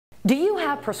Do you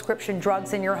have prescription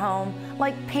drugs in your home,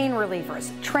 like pain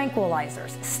relievers,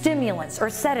 tranquilizers, stimulants, or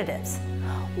sedatives?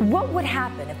 What would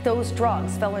happen if those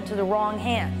drugs fell into the wrong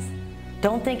hands?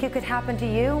 Don't think it could happen to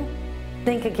you?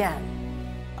 Think again.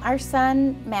 Our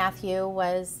son, Matthew,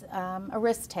 was a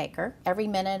risk taker. Every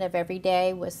minute of every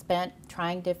day was spent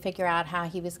trying to figure out how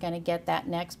he was going to get that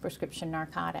next prescription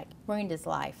narcotic. Ruined his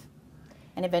life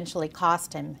and eventually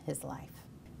cost him his life.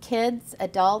 Kids,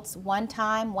 adults, one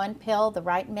time, one pill, the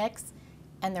right mix,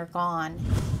 and they're gone.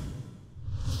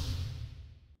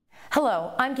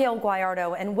 Hello, I'm Gail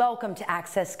Guayardo, and welcome to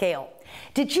Access Gail.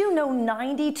 Did you know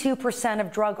 92%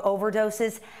 of drug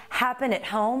overdoses happen at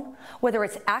home? Whether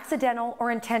it's accidental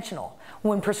or intentional,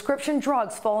 when prescription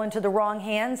drugs fall into the wrong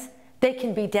hands, they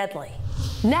can be deadly.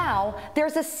 Now,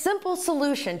 there's a simple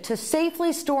solution to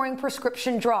safely storing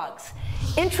prescription drugs.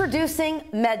 Introducing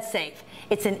MedSafe.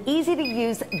 It's an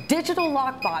easy-to-use digital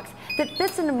lockbox that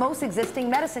fits into most existing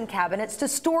medicine cabinets to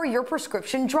store your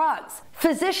prescription drugs.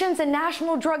 Physicians and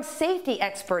national drug safety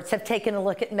experts have taken a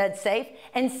look at MedSafe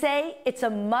and say it's a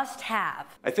must-have.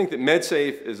 I think that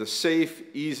MedSafe is a safe,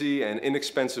 easy, and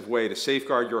inexpensive way to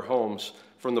safeguard your homes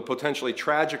from the potentially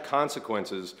tragic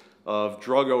consequences of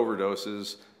drug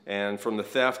overdoses and from the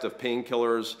theft of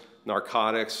painkillers,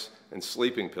 narcotics, and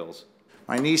sleeping pills.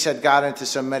 My niece had got into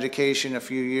some medication a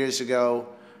few years ago,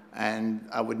 and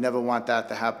I would never want that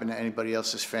to happen to anybody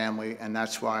else's family, and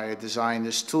that's why I designed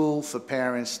this tool for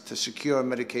parents to secure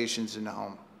medications in the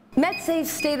home.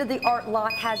 MedSafe's state-of-the-art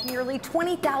lock has nearly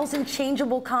 20,000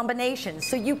 changeable combinations,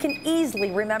 so you can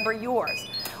easily remember yours.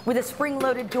 With a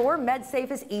spring-loaded door,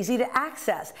 MedSafe is easy to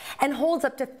access and holds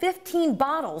up to 15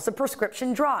 bottles of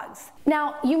prescription drugs.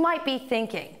 Now, you might be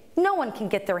thinking, no one can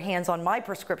get their hands on my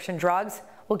prescription drugs.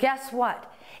 Well, guess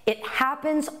what? It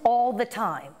happens all the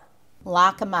time.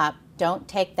 Lock them up. Don't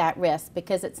take that risk,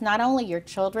 because it's not only your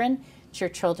children, it's your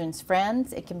children's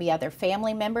friends, it can be other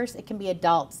family members, it can be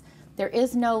adults. There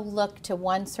is no look to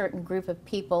one certain group of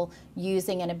people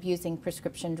using and abusing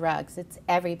prescription drugs. It's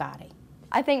everybody.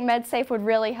 I think MedSafe would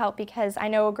really help, because I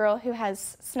know a girl who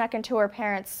has snuck into her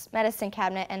parents' medicine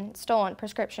cabinet and stolen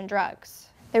prescription drugs.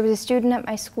 There was a student at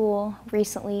my school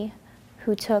recently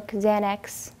who took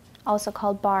Xanax, also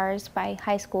called bars by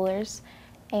high schoolers,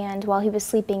 and while he was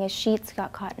sleeping, his sheets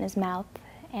got caught in his mouth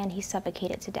and he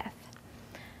suffocated to death.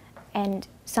 And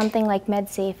something like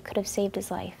MedSafe could have saved his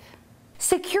life.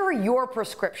 Secure your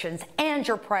prescriptions and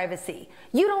your privacy.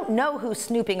 You don't know who's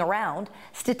snooping around.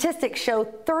 Statistics show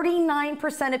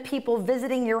 39% of people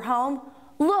visiting your home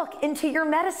look into your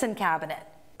medicine cabinet.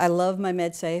 I love my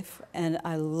MedSafe, and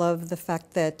I love the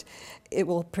fact that it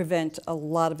will prevent a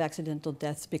lot of accidental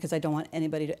deaths, because I don't want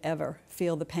anybody to ever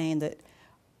feel the pain that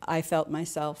I felt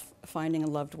myself finding a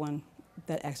loved one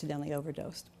that accidentally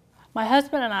overdosed. My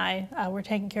husband and I were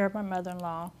taking care of my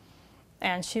mother-in-law,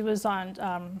 and she was in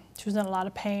a lot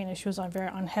of pain, and she was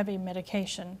on heavy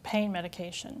medication, pain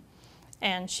medication.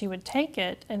 And she would take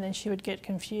it, and then she would get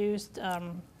confused.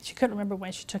 She couldn't remember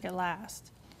when she took it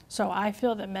last. So I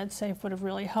feel that MedSafe would have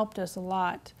really helped us a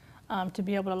lot to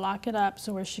be able to lock it up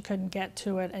so where she couldn't get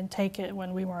to it and take it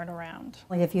when we weren't around.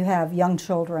 If you have young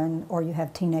children or you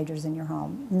have teenagers in your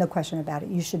home, no question about it,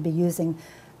 you should be using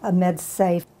a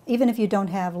MedSafe. Even if you don't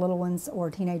have little ones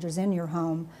or teenagers in your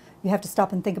home, you have to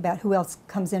stop and think about who else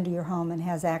comes into your home and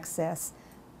has access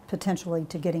potentially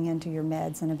to getting into your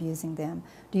meds and abusing them.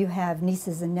 Do you have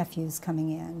nieces and nephews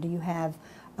coming in? Do you have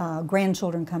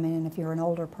grandchildren coming in if you're an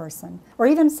older person? Or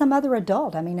even some other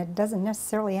adult. I mean, it doesn't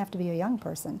necessarily have to be a young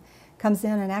person. Comes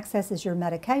in and accesses your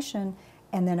medication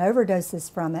and then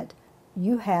overdoses from it.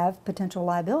 You have potential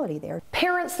liability there.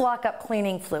 Parents lock up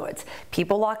cleaning fluids.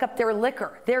 People lock up their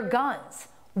liquor, their guns.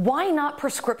 Why not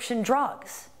prescription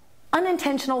drugs?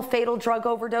 Unintentional fatal drug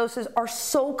overdoses are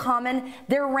so common,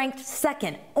 they're ranked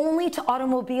second only to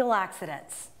automobile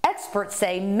accidents. Experts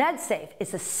say MedSafe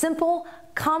is a simple,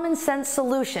 common sense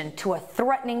solution to a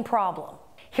threatening problem.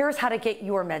 Here's how to get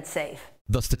your MedSafe.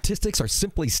 The statistics are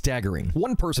simply staggering.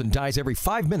 One person dies every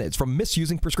 5 minutes from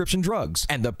misusing prescription drugs,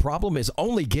 and the problem is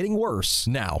only getting worse.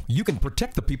 Now, you can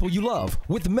protect the people you love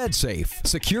with MedSafe.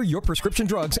 Secure your prescription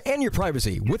drugs and your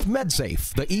privacy with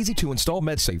MedSafe. The easy-to-install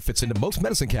MedSafe fits into most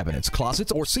medicine cabinets,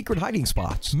 closets, or secret hiding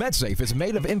spots. MedSafe is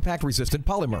made of impact-resistant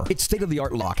polymer. Its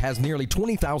state-of-the-art lock has nearly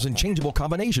 20,000 changeable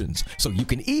combinations, so you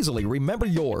can easily remember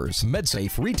yours.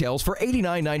 MedSafe retails for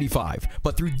 $89.95,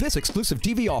 but through this exclusive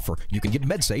TV offer, you can get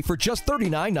MedSafe for just $39.95.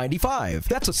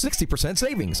 That's a 60%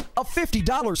 savings, a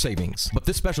 $50 savings. But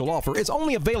this special offer is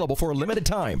only available for a limited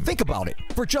time. Think about it.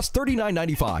 For just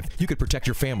 $39.95, you could protect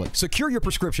your family, secure your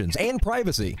prescriptions and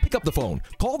privacy. Pick up the phone,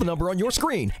 call the number on your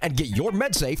screen, and get your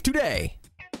MedSafe today.